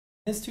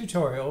In this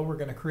tutorial, we're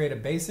going to create a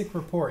basic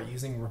report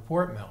using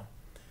ReportMill.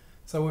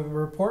 So with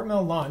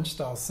ReportMill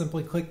launched, I'll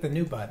simply click the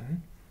New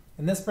button,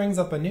 and this brings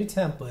up a new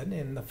template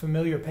in the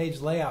familiar page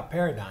layout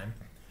paradigm.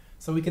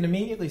 So we can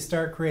immediately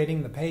start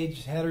creating the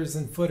page headers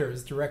and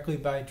footers directly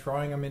by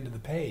drawing them into the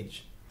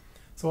page.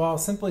 So I'll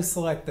simply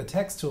select the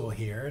text tool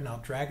here, and I'll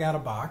drag out a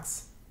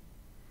box,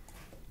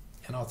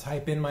 and I'll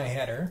type in my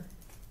header.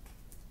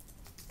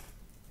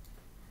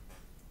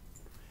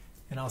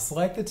 And I'll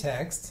select the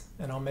text,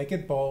 and I'll make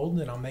it bold,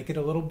 and I'll make it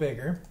a little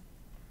bigger.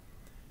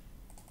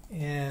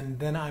 And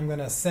then I'm going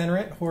to center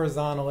it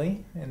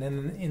horizontally, and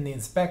then in the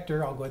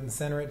inspector I'll go ahead and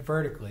center it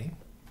vertically.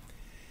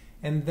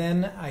 And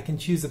then I can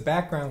choose a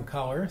background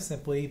color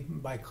simply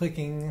by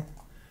clicking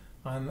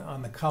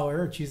on the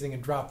color or choosing a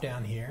drop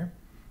down here.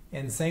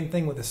 And same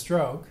thing with the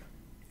stroke.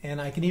 And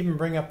I can even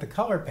bring up the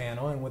color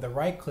panel, and with a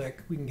right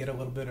click we can get a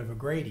little bit of a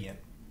gradient.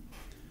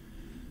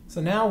 So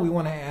now we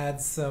want to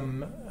add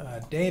some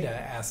data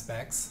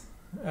aspects.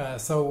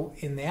 So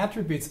in the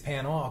Attributes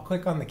panel, I'll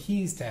click on the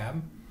Keys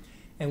tab,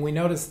 and we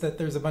notice that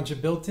there's a bunch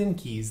of built-in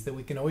keys that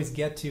we can always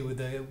get to with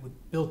the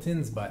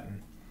Built-ins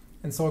button.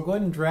 And so I'll go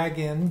ahead and drag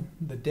in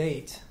the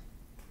date,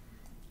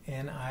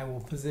 and I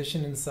will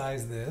position and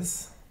size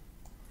this.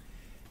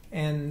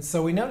 And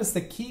so we notice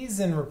the keys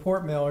in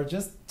ReportMill are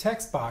just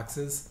text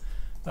boxes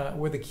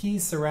where the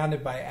keys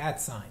surrounded by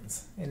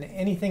 @signs. And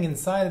anything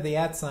inside of the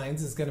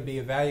 @signs is going to be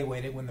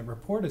evaluated when the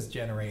report is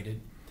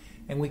generated.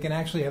 And we can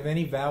actually have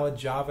any valid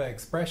Java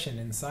expression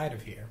inside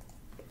of here.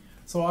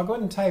 So I'll go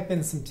ahead and type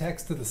in some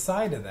text to the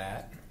side of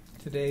that.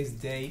 Today's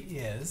date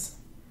is.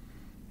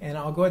 And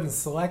I'll go ahead and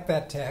select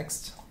that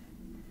text,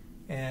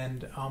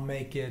 and I'll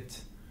make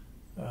it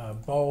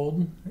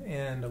bold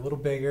and a little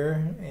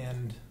bigger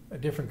and a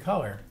different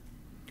color.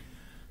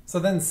 So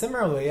then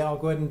similarly, I'll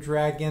go ahead and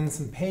drag in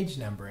some page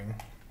numbering.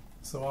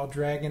 So I'll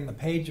drag in the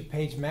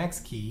page max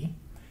key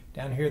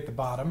down here at the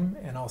bottom,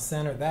 and I'll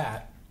center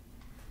that.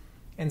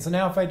 And so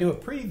now if I do a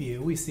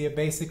preview, we see a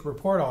basic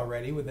report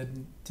already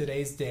with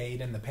today's date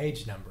and the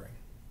page numbering.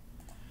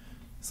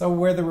 So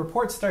where the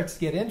report starts to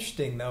get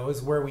interesting though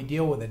is where we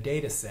deal with a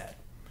data set.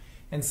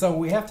 And so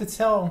we have to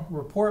tell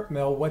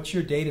ReportMill what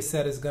your data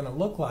set is going to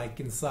look like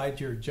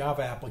inside your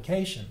Java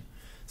application.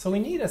 So we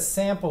need a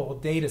sample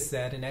data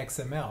set in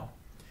XML.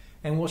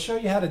 And we'll show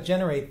you how to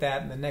generate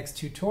that in the next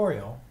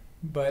tutorial.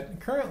 But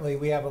currently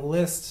we have a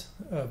list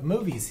of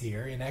movies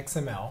here in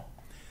XML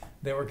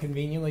that were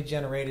conveniently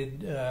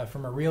generated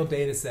from a real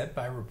data set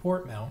by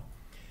ReportMill.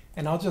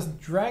 And I'll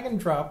just drag and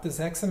drop this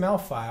XML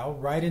file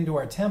right into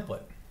our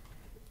template.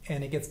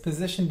 And it gets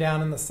positioned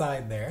down on the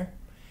side there.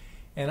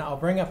 And I'll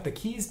bring up the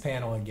Keys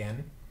panel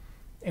again.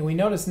 And we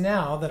notice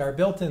now that our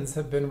built-ins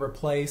have been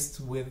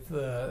replaced with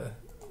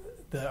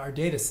our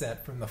data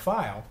set from the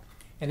file.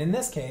 And in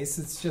this case,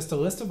 it's just a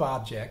list of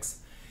objects,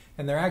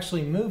 and they're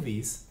actually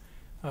movies.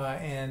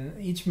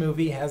 And each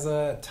movie has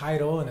a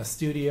title and a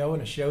studio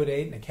and a show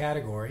date and a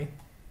category.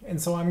 And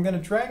so I'm going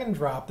to drag and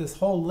drop this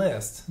whole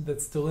list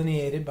that's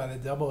delineated by the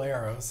double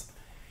arrows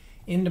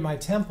into my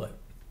template.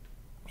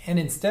 And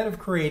instead of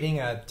creating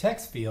a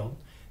text field,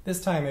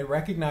 this time it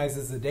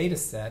recognizes the data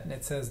set, and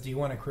it says, do you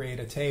want to create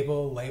a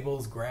table,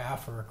 labels,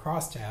 graph, or a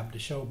crosstab to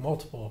show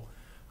multiple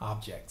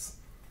objects?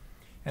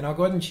 And I'll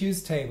go ahead and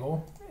choose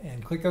table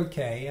and click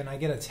OK, and I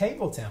get a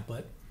table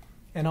template.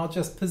 And I'll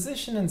just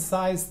position and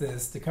size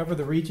this to cover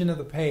the region of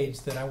the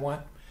page that I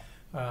want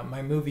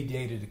my movie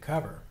data to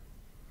cover.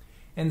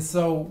 And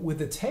so with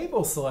the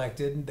table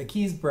selected, the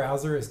Keys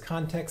browser is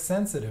context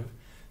sensitive,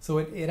 so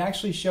it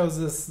actually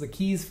shows us the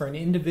keys for an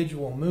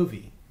individual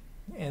movie.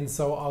 And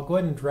so I'll go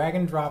ahead and drag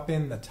and drop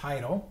in the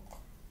title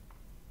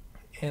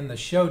and the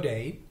show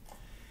date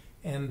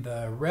and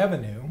the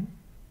revenue.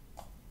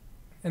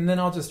 And then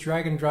I'll just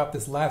drag and drop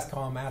this last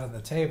column out of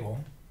the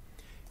table.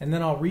 And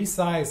then I'll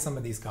resize some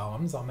of these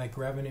columns. I'll make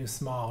revenue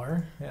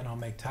smaller, and I'll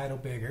make title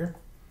bigger.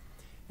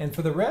 And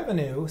for the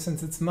revenue,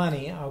 since it's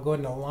money, I'll go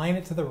ahead and align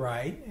it to the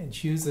right and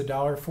choose the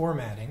dollar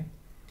formatting.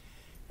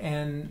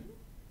 And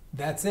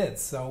that's it.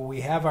 So we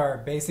have our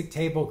basic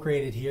table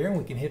created here, and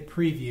we can hit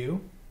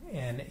preview,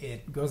 and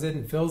it goes in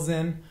and fills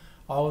in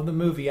all of the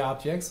movie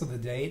objects with the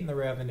date and the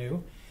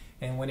revenue.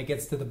 And when it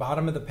gets to the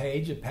bottom of the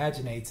page, it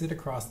paginates it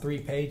across 3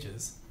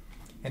 pages.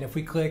 And if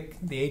we click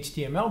the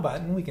HTML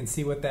button, we can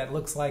see what that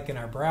looks like in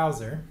our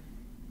browser.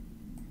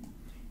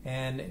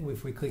 And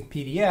if we click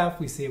PDF,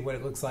 we see what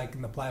it looks like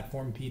in the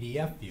platform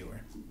PDF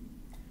viewer.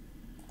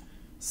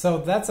 So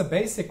that's a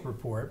basic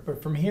report,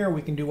 but from here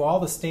we can do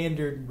all the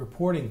standard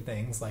reporting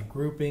things like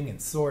grouping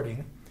and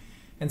sorting.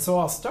 And so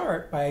I'll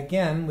start by,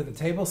 again, with the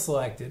table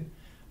selected.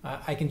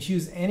 I can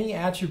choose any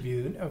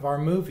attribute of our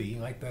movie,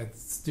 like the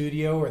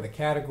studio or the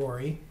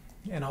category.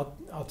 And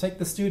I'll take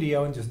the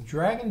studio and just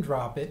drag and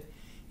drop it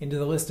into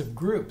the list of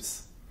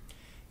groups.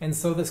 And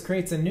so this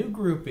creates a new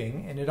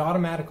grouping, and it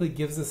automatically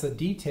gives us a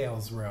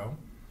details row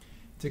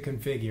to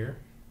configure.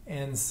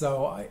 And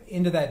so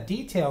into that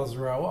details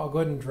row, I'll go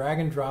ahead and drag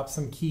and drop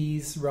some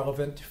keys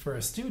relevant for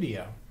a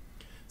studio.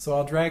 So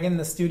I'll drag in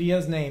the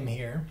studio's name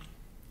here,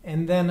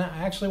 And then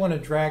I actually want to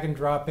drag and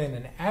drop in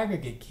an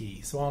aggregate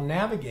key. So I'll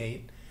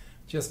navigate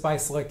just by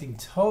selecting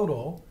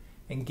total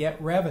and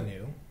get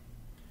revenue.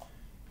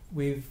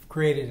 We've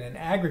created an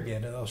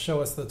aggregate. It'll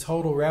show us the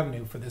total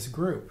revenue for this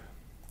group.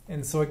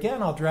 And so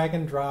again, I'll drag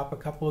and drop a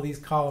couple of these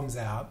columns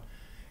out,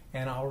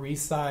 and I'll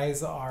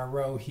resize our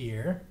row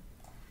here.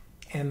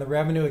 And the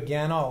revenue,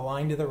 again, I'll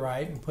align to the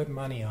right and put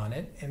money on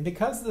it. And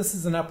because this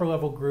is an upper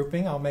level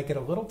grouping, I'll make it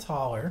a little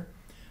taller.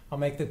 I'll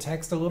make the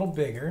text a little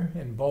bigger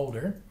and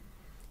bolder.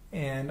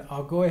 And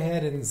I'll go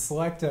ahead and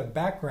select a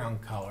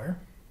background color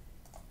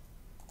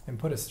and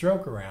put a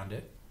stroke around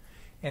it.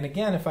 And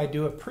again, if I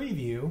do a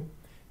preview,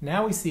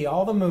 now we see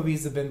all the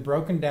movies have been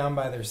broken down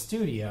by their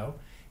studio.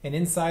 And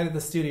inside of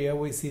the studio,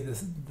 we see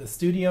the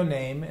studio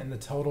name and the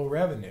total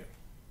revenue.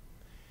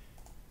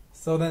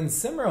 So then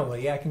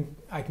similarly, I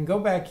can go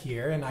back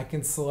here and I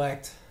can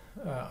select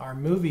our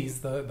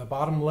movies, the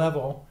bottom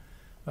level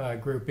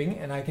grouping,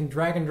 and I can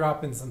drag and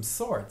drop in some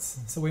sorts.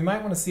 So we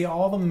might want to see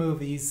all the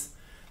movies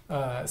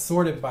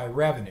sorted by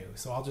revenue.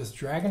 So I'll just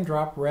drag and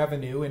drop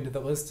revenue into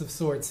the list of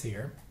sorts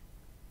here,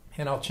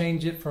 and I'll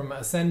change it from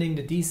ascending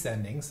to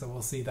descending, so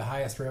we'll see the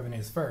highest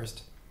revenues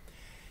first.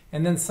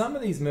 And then some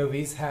of these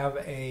movies have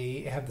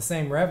the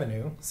same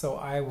revenue, so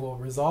I will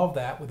resolve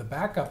that with a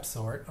backup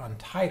sort on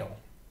title.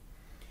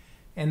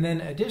 And then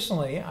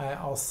additionally,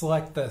 I'll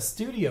select the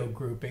studio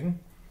grouping,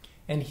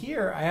 and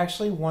here I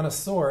actually want to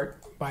sort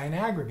by an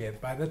aggregate,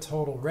 by the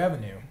total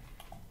revenue.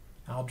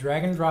 I'll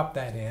drag and drop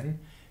that in,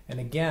 and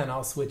again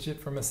I'll switch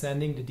it from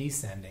ascending to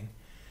descending.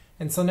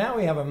 And so now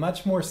we have a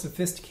much more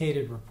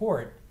sophisticated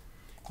report.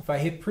 If I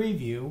hit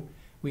preview,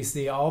 we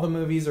see all the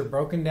movies are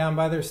broken down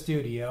by their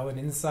studio, and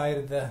inside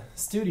of the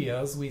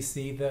studios we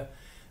see the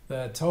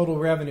total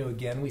revenue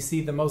again. We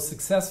see the most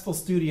successful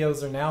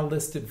studios are now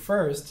listed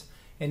first,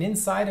 and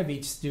inside of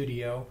each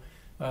studio,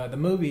 the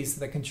movies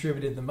that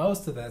contributed the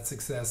most to that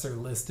success are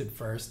listed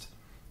first.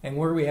 And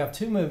where we have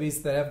two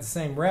movies that have the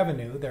same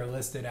revenue, they're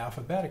listed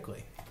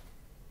alphabetically.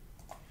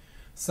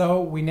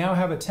 So we now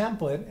have a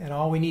template, and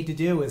all we need to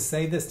do is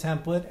save this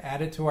template,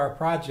 add it to our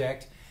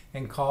project,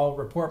 and call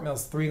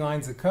ReportMill's 3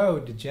 lines of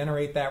code to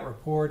generate that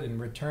report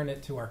and return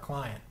it to our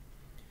client.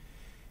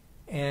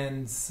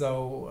 And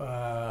so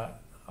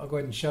I'll go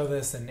ahead and show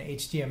this in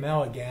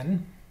HTML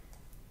again.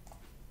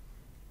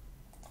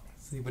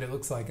 See what it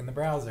looks like in the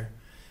browser.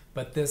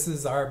 But this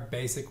is our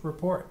basic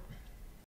report.